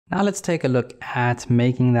Now let's take a look at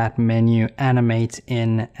making that menu animate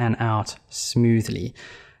in and out smoothly.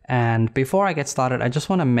 And before I get started, I just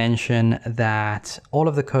want to mention that all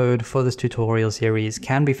of the code for this tutorial series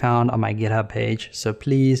can be found on my GitHub page. So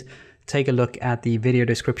please take a look at the video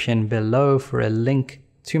description below for a link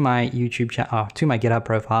to my YouTube channel, to my GitHub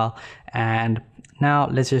profile. And now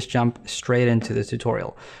let's just jump straight into the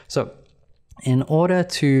tutorial. So in order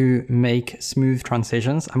to make smooth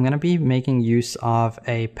transitions, I'm going to be making use of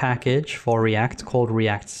a package for React called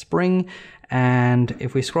React Spring. And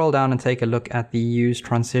if we scroll down and take a look at the Use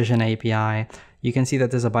Transition API, you can see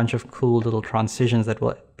that there's a bunch of cool little transitions that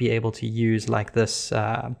we'll be able to use, like this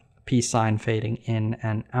peace sign fading in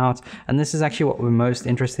and out. And this is actually what we're most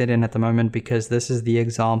interested in at the moment, because this is the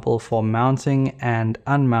example for mounting and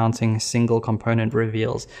unmounting single component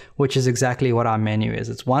reveals, which is exactly what our menu is.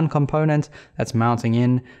 It's one component that's mounting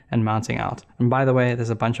in and mounting out. And by the way,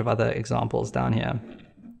 there's a bunch of other examples down here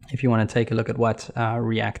if you want to take a look at what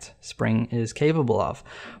React Spring is capable of.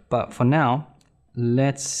 But for now,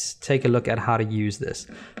 let's take a look at how to use this.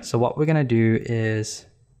 So what we're going to do is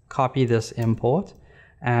copy this import,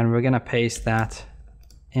 and we're going to paste that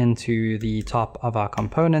into the top of our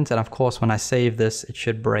component. And of course, when I save this, it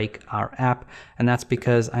should break our app. And that's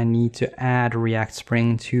because I need to add React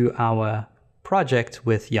Spring to our project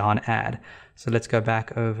with yarn add. So let's go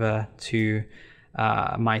back over to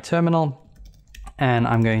my terminal, and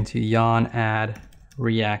I'm going to yarn add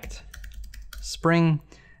React Spring.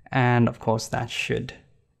 And of course, that should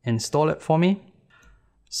install it for me.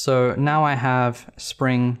 So now I have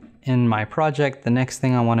Spring in my project. The next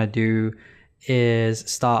thing I want to do is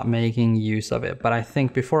start making use of it. But I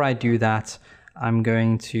think before I do that, I'm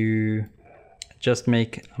going to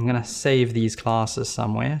save these classes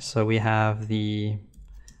somewhere. So we have the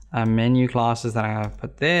menu classes that I'm going to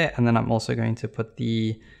put there. And then I'm also going to put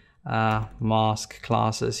the mask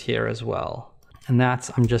classes here as well. And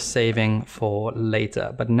that I'm just saving for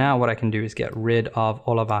later. But now what I can do is get rid of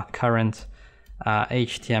all of our current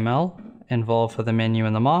HTML involved for the menu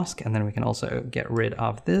and the mask, and then we can also get rid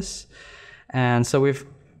of this. And so we've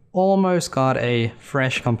almost got a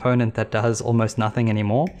fresh component that does almost nothing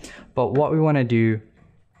anymore. But what we want to do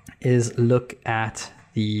is look at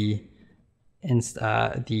the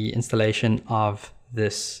installation of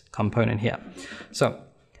this component here. So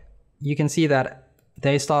you can see that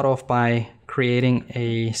they start off by creating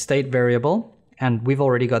a state variable, and we've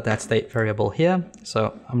already got that state variable here,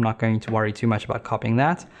 so I'm not going to worry too much about copying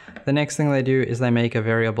that. The next thing they do is they make a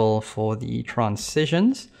variable for the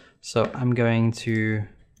transitions. So I'm going to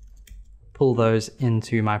pull those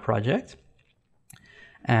into my project.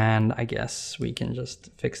 And I guess we can just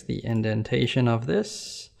fix the indentation of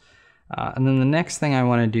this. And then the next thing I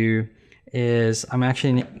want to do is I'm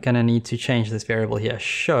actually going to need to change this variable here,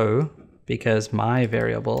 show, because my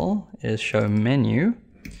variable is show menu.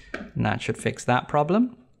 And that should fix that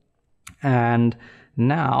problem. And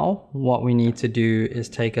now what we need to do is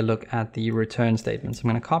take a look at the return statement. So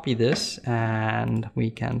I'm going to copy this and we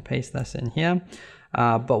can paste this in here.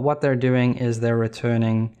 But what they're doing is they're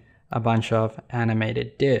returning a bunch of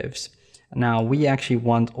animated divs. Now we actually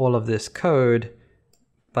want all of this code,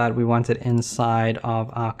 but we want it inside of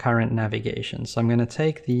our current navigation. So I'm going to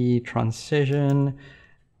take the transition,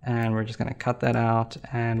 and we're just going to cut that out,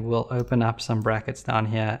 and we'll open up some brackets down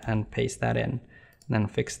here and paste that in, and then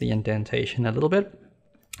fix the indentation a little bit,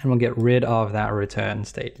 and we'll get rid of that return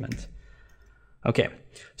statement. Okay,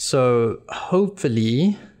 so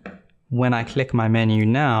hopefully when I click my menu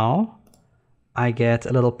now, I get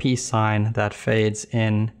a little peace sign that fades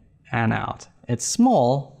in and out. It's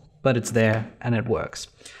small, but it's there and it works.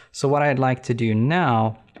 So what I'd like to do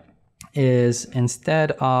now is,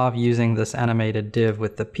 instead of using this animated div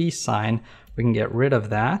with the peace sign, we can get rid of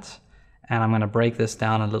that. And I'm going to break this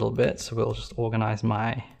down a little bit. So we'll just organize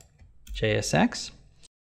my JSX.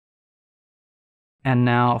 And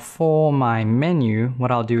now for my menu,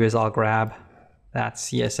 what I'll do is I'll grab that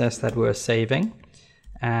CSS that we're saving,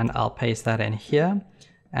 and I'll paste that in here.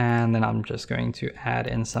 And then I'm just going to add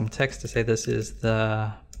in some text to say this is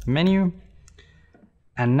the menu.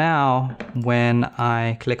 And now when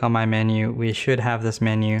I click on my menu, we should have this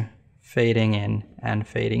menu fading in and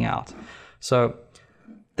fading out. So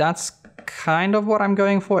that's kind of what I'm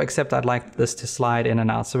going for, except I'd like this to slide in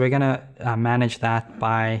and out. So we're going to manage that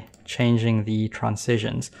by changing the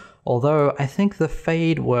transitions. Although I think the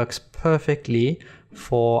fade works perfectly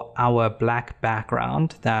for our black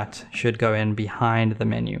background that should go in behind the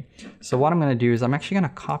menu. So what I'm going to do is I'm actually going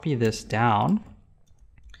to copy this down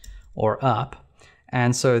or up.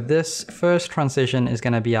 And so this first transition is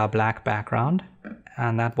going to be our black background,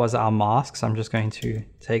 and that was our mask. So I'm just going to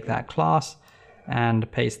take that class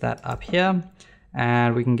and paste that up here.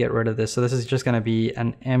 And we can get rid of this. So this is just going to be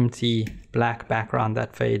an empty black background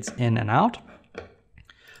that fades in and out.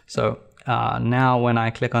 So now when I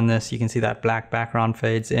click on this, you can see that black background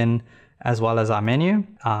fades in as well as our menu.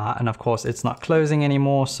 And of course, it's not closing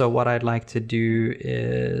anymore. So what I'd like to do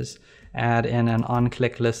is add in an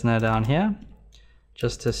on-click listener down here,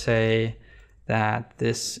 just to say that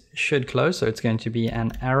this should close. So it's going to be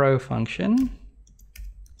an arrow function.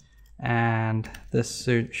 And this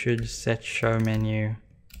should set show menu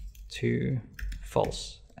to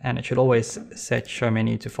false. And it should always set show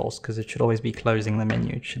menu to false because it should always be closing the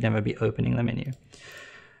menu. It should never be opening the menu.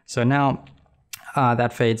 So now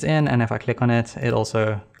that fades in, and if I click on it, it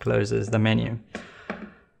also closes the menu.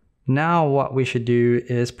 Now what we should do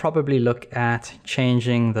is probably look at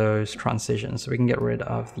changing those transitions. So we can get rid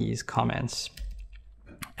of these comments.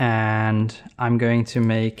 And I'm going to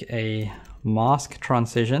make a mask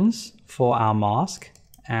transitions for our mask,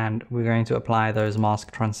 and we're going to apply those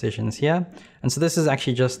mask transitions here. And so this is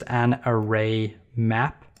actually just an array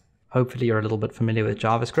map. Hopefully you're a little bit familiar with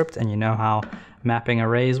JavaScript and you know how mapping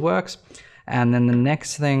arrays works. And then the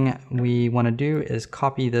next thing we want to do is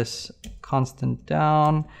copy this constant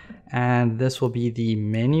down, and this will be the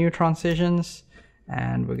menu transitions.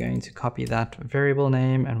 And we're going to copy that variable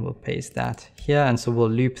name and we'll paste that here. And so we'll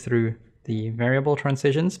loop through the variable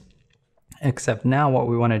transitions. Except now what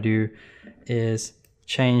we want to do is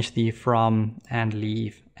change the from and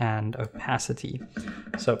leave and opacity.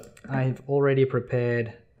 So I've already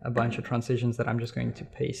prepared a bunch of transitions that I'm just going to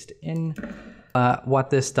paste in. What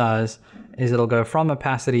this does is it'll go from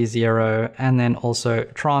opacity 0 and then also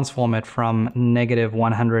transform it from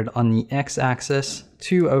 -100 on the x-axis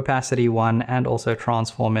to opacity 1, and also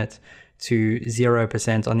transform it to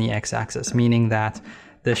 0% on the x-axis, meaning that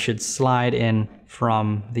this should slide in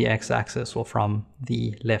from the x-axis or from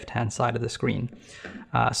the left-hand side of the screen.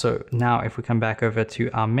 So now if we come back over to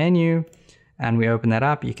our menu and we open that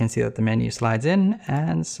up, you can see that the menu slides in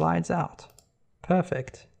and slides out.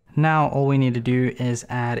 Perfect. Now all we need to do is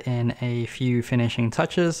add in a few finishing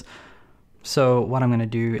touches. So what I'm going to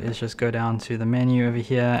do is just go down to the menu over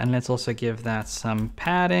here, and let's also give that some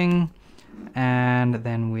padding, and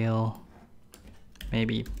then we'll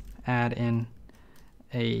maybe add in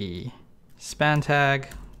a span tag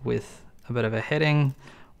with a bit of a heading,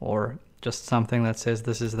 or just something that says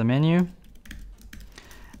this is the menu.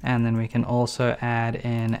 And then we can also add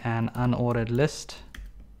in an unordered list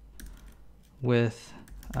with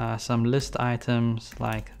some list items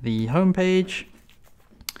like the home page.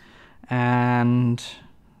 And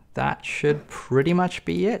that should pretty much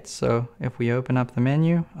be it. So if we open up the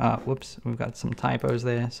menu, whoops, we've got some typos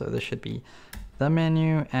there. So this should be the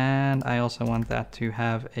menu, and I also want that to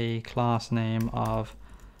have a class name of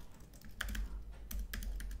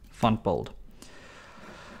font bold.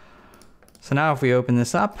 So now if we open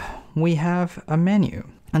this up, we have a menu.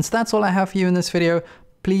 And so that's all I have for you in this video.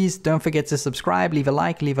 Please don't forget to subscribe, leave a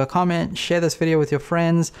like, leave a comment, share this video with your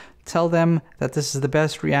friends, tell them that this is the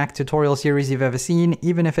best React tutorial series you've ever seen.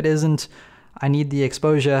 Even if it isn't, I need the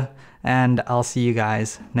exposure, and I'll see you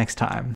guys next time.